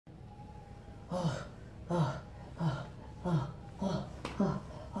Hello,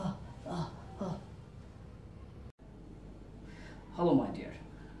 my dear.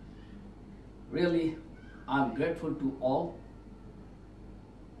 Really, I'm grateful to all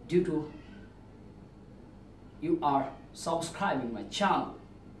due to you are subscribing my channel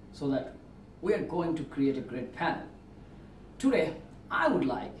so that we are going to create a great panel. Today, I would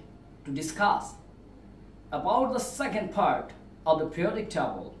like to discuss about the second part of the periodic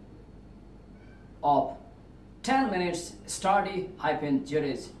table of 10 minutes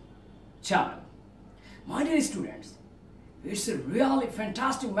study-Z.H channel. My dear students, it's a really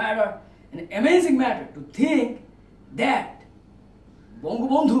fantastic matter, an amazing matter to think that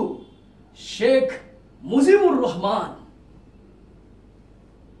Bangabondhu Sheikh Mujibur,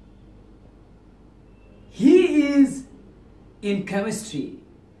 he is in chemistry.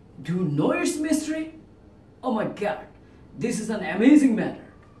 Do you know its mystery? Oh my God, this is an amazing matter.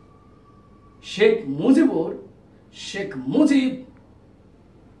 Sheikh Mujibur, Sheikh Mujib,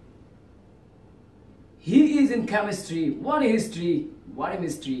 he is in chemistry. What a history, what a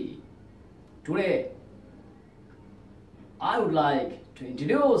mystery. Today, I would like to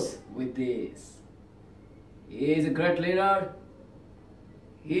introduce with this. He is a great leader.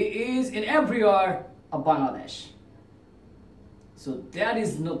 He is in every area of Bangladesh. So there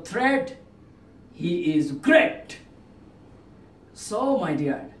is no threat. He is great. So my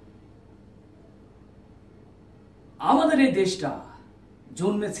dear, আমাদের এই দেশটা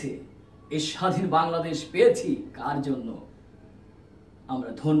জন্মেছে, এই স্বাধীন বাংলাদেশ পেয়েছি কার জন্য?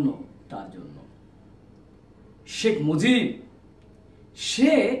 আমরা ধন্য তার জন্য। শেখ মুজিব,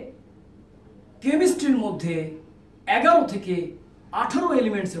 সে কেমিস্ট্রির মধ্যে 11 থেকে 18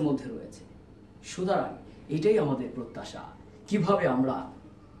 এলিমেন্টসের মধ্যে রয়েছে। সুতরাং এটাই আমাদের প্রত্যাশা, কিভাবে আমরা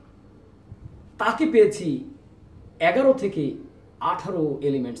তাকে পেয়েছি 11 থেকে 18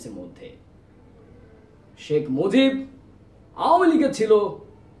 এলিমেন্টসের মধ্যে। শেখ মুজিব আওয়ামী লীগে ছিল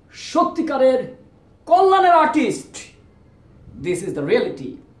সত্যিকারের কল্যাণের artist. This is the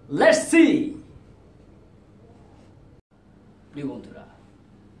reality. Let's see. প্রিয় বন্ধুরা,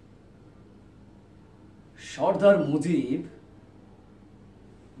 সর্দার মুজিব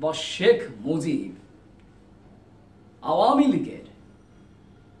বা শেখ মুজিব আওয়ামী লীগের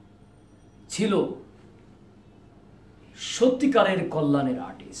ছিল সত্যিকারের কল্যাণের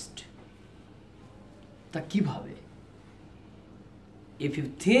আর্টিস্ট। তা কিভাবে? If you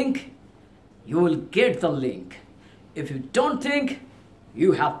think, you will get the link. If you don't think, you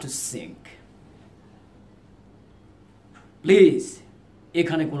have to think. Please,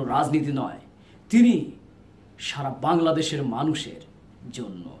 এখানে কোনো রাজনীতি নয়। তিনি সারা বাংলাদেশের মানুষের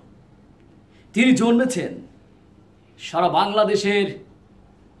জন্য। তিনি জন্মেছেন সারা বাংলাদেশের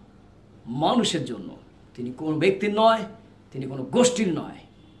মানুষের জন্য। তিনি কোনো ব্যক্তির নয়, তিনি কোনো গোষ্ঠীর নয়,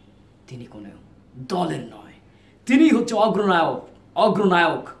 তিনি কোনো দলের নয়। তিনি হচ্ছে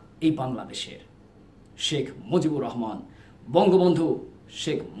অগ্রনায়ক এই বাংলাদেশের। শেখ মুজিবুর রহমান, বঙ্গবন্ধু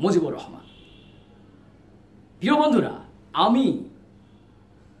শেখ মুজিবুর রহমান। প্রিয় বন্ধুরা, আমি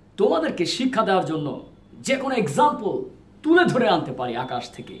তোমাদেরকে শিক্ষা দেওয়ার জন্য যে কোনো এক্সাম্পল তুলে ধরে আনতে পারি আকাশ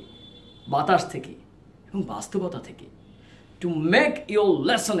থেকে, বাতাস থেকে এবং বাস্তবতা থেকে। To make your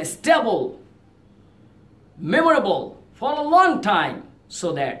lesson stable, memorable for a long time, so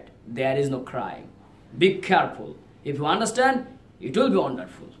that there is no crime. Be careful. If you understand, it will be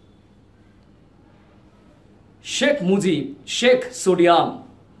wonderful. Sheikh Mujib, Sheikh Sodium,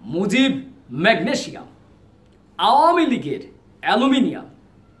 Mujib Magnesium, Awami লীগের aluminium,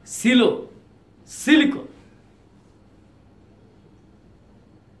 silicon.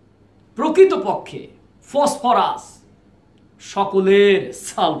 প্রকৃতপক্ষে phosphorus, সকলের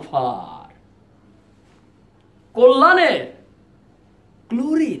sulphur. কল্যাণের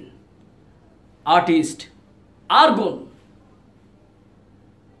chlorine, artist argon.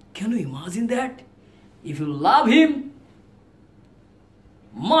 Can you imagine that? If you love him,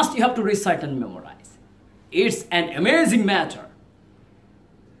 must you have to recite and memorize. It's an amazing matter.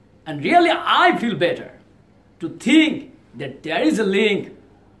 And really I feel better to think that there is a link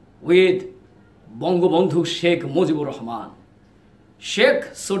with Bangabondhu Sheikh Mujibur Rahman, Sheikh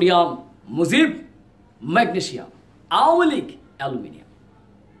Sodium, Mujib Magnesium, Aawami League Aluminium.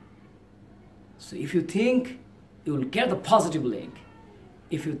 So if you think, you will get the positive link.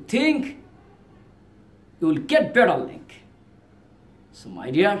 If you think, you will get better link. So my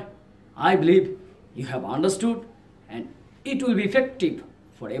dear, I believe you have understood and it will be effective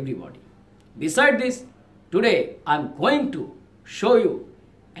for everybody. Beside this, today I am going to show you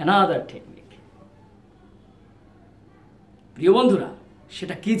another technique. প্রিয় বন্ধুরা,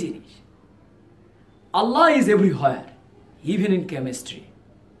 সেটা কি জিনিস? Allah is everywhere, even in chemistry.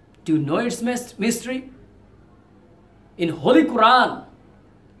 Do you know its mystery? In Holy Quran,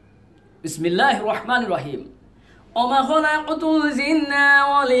 Bismillahir Rahmanir Rahim. وَمَا خَلَقْتُ الْجِنَّ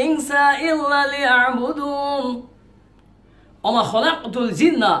وَالْإِنسَ إِلَّا لِيَعْبُدُونَ وَمَا خَلَقْتُ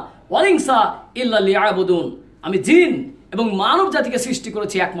الْجِنَّ وَالْإِنسَ إِلَّا لِيَعْبُدُونَ আমি জিন এবং মানব জাতিকে সৃষ্টি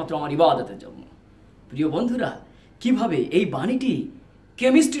করেছি একমাত্র আমার ইবাদতের জন্য। প্রিয় বন্ধুরা, কিভাবে এই বাণীটি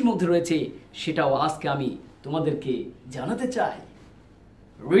কেমিস্ট্রির মধ্যে রয়েছে সেটাও আজকে আমি তোমাদেরকে জানাতে চাই।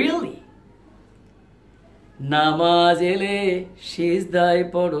 রিয়েলি নামাজ এলে সিজদায়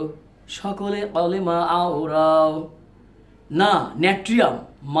পড়ো, সকলে কলেমা আওরাও। না ন্যাট্রিয়াম,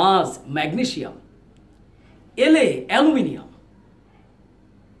 মাছ, ম্যাগনেসিয়াম। এলে অ্যালুমিনিয়াম।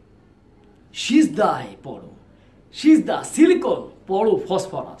 সিজদায় পড়ো, সিজদা সিলিকন, পড়ো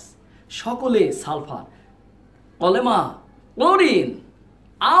ফসফরাস, সকলে সালফার, কলেমা chlorine,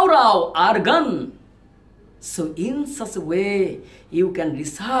 আওরাও argon. So in such a way you can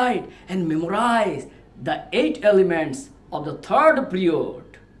recite and memorize the 8 elements of the third period.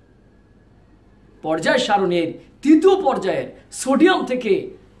 পর্যায় সারণীর তৃতীয় পর্যায়ের সোডিয়াম থেকে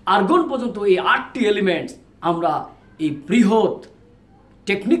আর্গন পর্যন্ত এই 8টি এলিমেন্টস আমরা এই বৃহৎ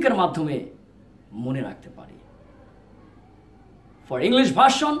টেকনিকের মাধ্যমে মনে রাখতে পারি। For English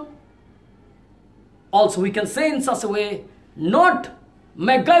version, also we can say in such a way, not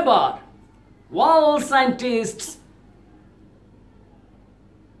MacGyver, world scientists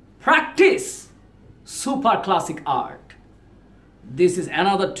practice super classic art. This is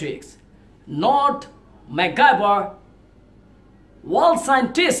another trick. Not MacGyver, world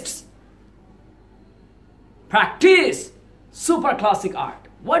scientists practice super classic art.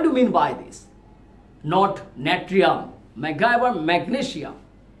 What do you mean by this? Not natrium, MacGyver, magnesium,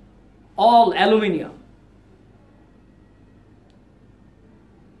 all aluminium.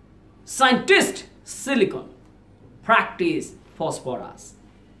 Scientist silicon, practice phosphorus.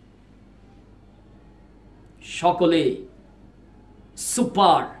 সকলে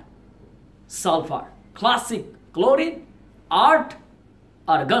super sulfur, classic chlorine, art,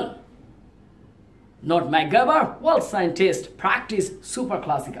 argon. Not MacGyver, world scientist practice super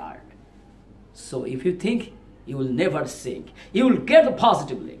classic art. So if you think, you will never sink. You will get the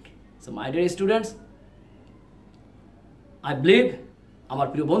positive link. So my dear students, I believe আমার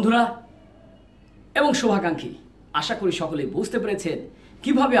প্রিয় বন্ধুরা এবং শুভাকাঙ্ক্ষী, আশা করি সকলেই বুঝতে পেরেছেন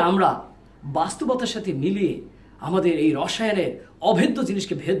কিভাবে আমরা বাস্তবতার সাথে মিলিয়ে আমাদের এই রসায়নের অভেদ্য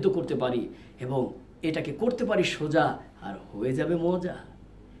জিনিসকে ভেদ্য করতে পারি এবং এটাকে করতে পারি সোজা, আর হয়ে যাবে মজা।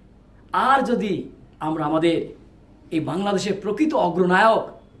 আর যদি আমরা আমাদের এই বাংলাদেশের প্রকৃত অগ্রনায়ক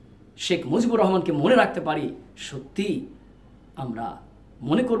শেখ মুজিবুর রহমানকে মনে রাখতে পারি, সত্যি আমরা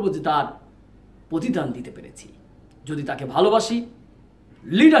মনে করব যে তার প্রতিদান দিতে পেরেছি। যদি তাকে ভালোবাসি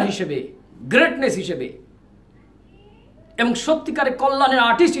লিডার হিসেবে, গ্রেটনেস হিসেবে এবং সত্যিকারের কল্যাণের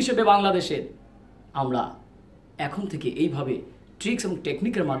আর্টিস্ট হিসেবে বাংলাদেশের, আমরা এখন থেকে এইভাবে ট্রিক্স এবং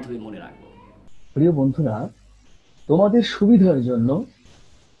টেকনিকের মাধ্যমে মনে রাখব। প্রিয় বন্ধুরা, তোমাদের সুবিধার জন্য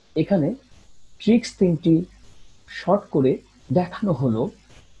এখানে ট্রিক্স 3টি শর্ট করে দেখানো হলো,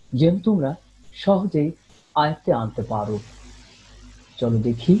 যেন তোমরা সহজেই আয়ত্তে আনতে পারো। চলো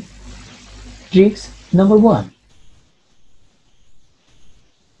দেখি। ট্রিক্স নাম্বার 1,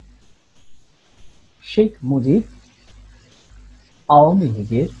 শেখ মুজিব আওয়ামী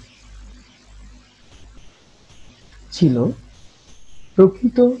লীগের ছিল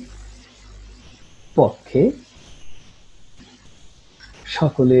প্রকৃত পক্ষে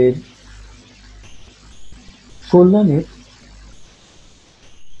সকলের কল্যাণের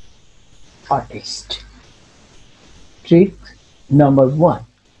artist. Trick number 1.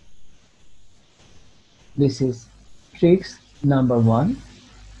 This is tricks number 1.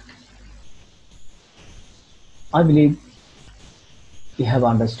 I believe you have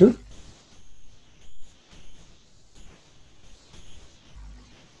understood.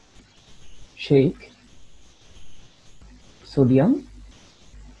 Sheikh, sodium,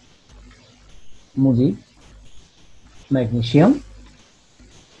 Mujib, magnesium,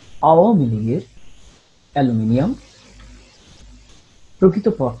 Awami লীগের অ্যালুমিনিয়াম,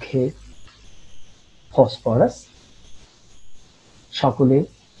 প্রকৃতপক্ষে ফসফরাস, সকলে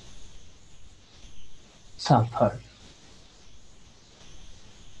সালফার,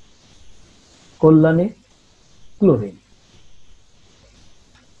 কল্যাণে ক্লোরিন,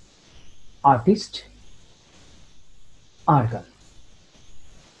 আর্টিস্ট আর্গন।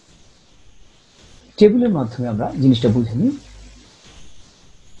 টেবিলের মাধ্যমে আমরা জিনিসটা বুঝে নিই।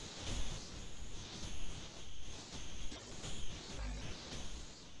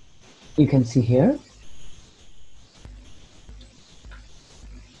 You can see here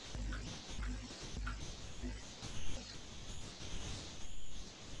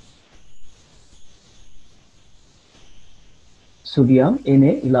sodium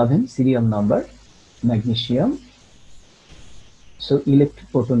Na11 serial number, magnesium, so electron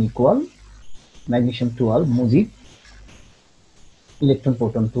proton equal, magnesium 12, Mujib, electron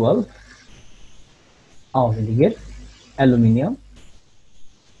proton 12, our delegate, aluminium,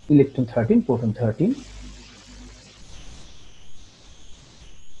 electron 13, proton 13,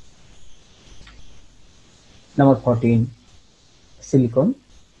 number 14, silicon,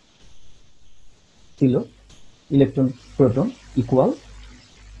 silo, electron proton equal,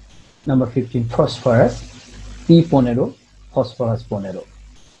 number 15, phosphorus, P15, phosphorus 15,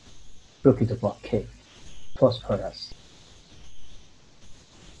 প্রকৃতপক্ষে phosphorus,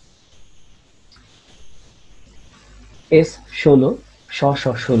 S16,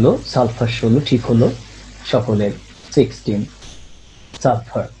 ষ16, sulphur 16, ঠিক হলো, সকলের 16,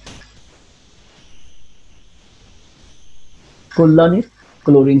 sulphur. কল্যাণীর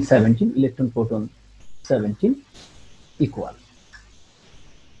chlorine 17, electron proton 17, equal.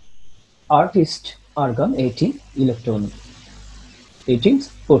 Artist argon 18, electron 18,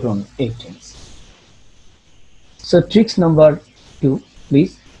 proton 18. So tricks number 2,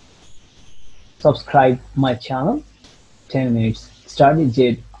 please subscribe my channel 10 minutes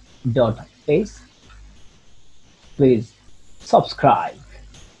study-Z.H. Please subscribe.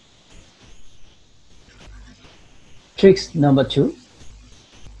 Tricks number 2,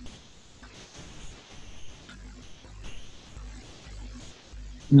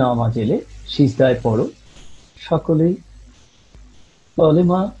 নামাজেলে সিজদায় পড়ো সকলেই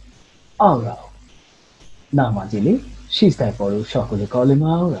কলেমা আওড়াও, নামাজেলে সিজদায় পড়ো সকলে কলেমা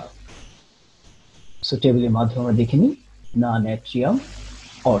আওড়াও। সো টেবিলের মাধ্যমে আমরা দেখে নিই, না নাট্রিয়াম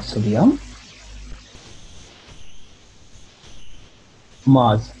or sodium,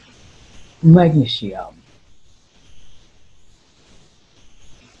 Mars magnesium,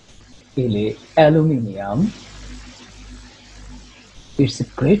 Ele aluminium. It's a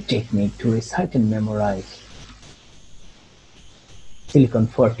great technique to recite and memorize. Silicon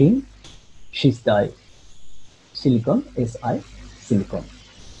 14, Shisdai, silicon, Si, silicon.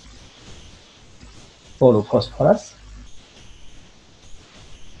 Phosphorus,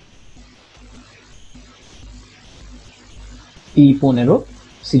 P15,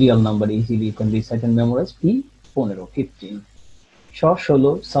 serial number easily you can recite and memorize, P15, 15,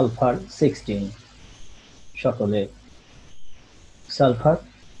 ষ16, sulfur 16, সকলে sulfur,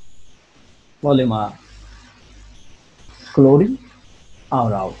 polymer, chlorine,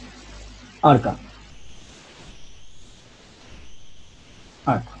 আওড়াও, argon,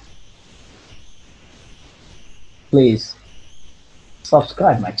 argon. Please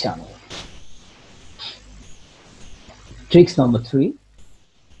subscribe my channel. Tricks number 3,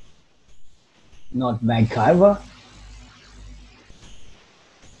 not MacGyver.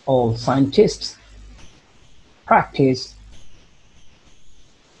 All scientists practice.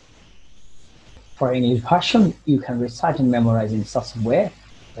 For English version, you can recite and memorize in such a way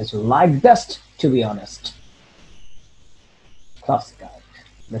as you like best, to be honest. Classical.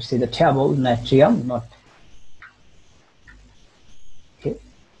 Let's see the table, natrium, not okay,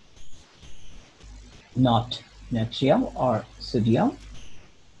 not natrium or sodium,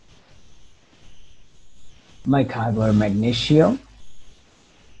 MacGyver magnesium,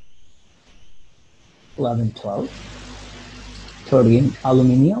 11, 12, 13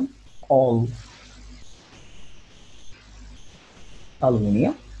 aluminium, all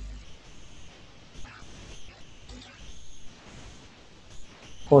aluminium,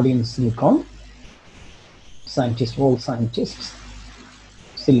 14 silicon, scientists, all scientists,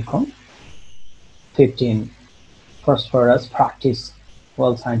 silicon, 15 phosphorus, practice,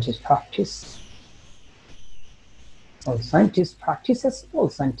 all scientists practice, all scientists practices, all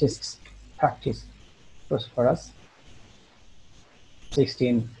scientists practice phosphorus,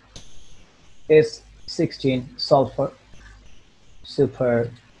 16 S16 sulfur, super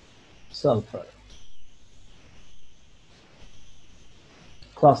sulfur,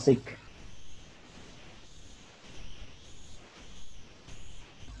 classic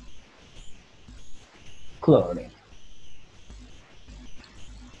chlorine,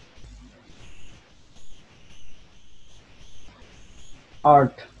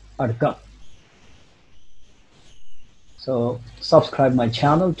 argon. So subscribe my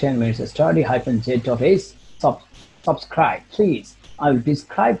channel 10 minutes study-Z.H. Subscribe, please. I will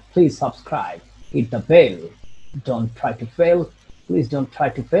describe, please subscribe. Hit the bell. Don't try to fail. Please don't try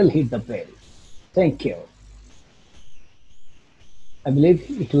to fail. Hit the bell. Thank you. I believe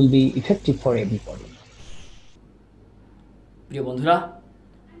it will be effective for everybody. প্রিয় বন্ধুরা,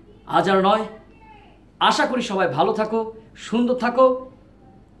 আজ আর নয়, আশা করি সবাই ভালো থাকো, সুন্দর থাকো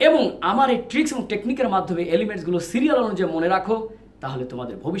এবং আমার এই ট্রিক্স এবং টেকনিকের মাধ্যমে এলিমেন্টসগুলো সিরিয়াল অনুযায়ী মনে রাখো, তাহলে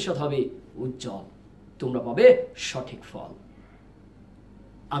তোমাদের ভবিষ্যৎ হবে উজ্জ্বল, তোমরা পাবে সঠিক ফল।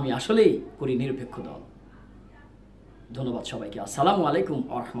 আমি আসলেই করি নিরপেক্ষ দল। ধন্যবাদ সবাইকে। আসসালামু আলাইকুম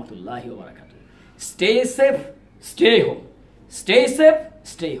ওয়া রাহমাতুল্লাহি ওয়া বারাকাতুহু। Stay safe, stay home, stay safe,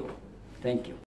 stay home. Thank you.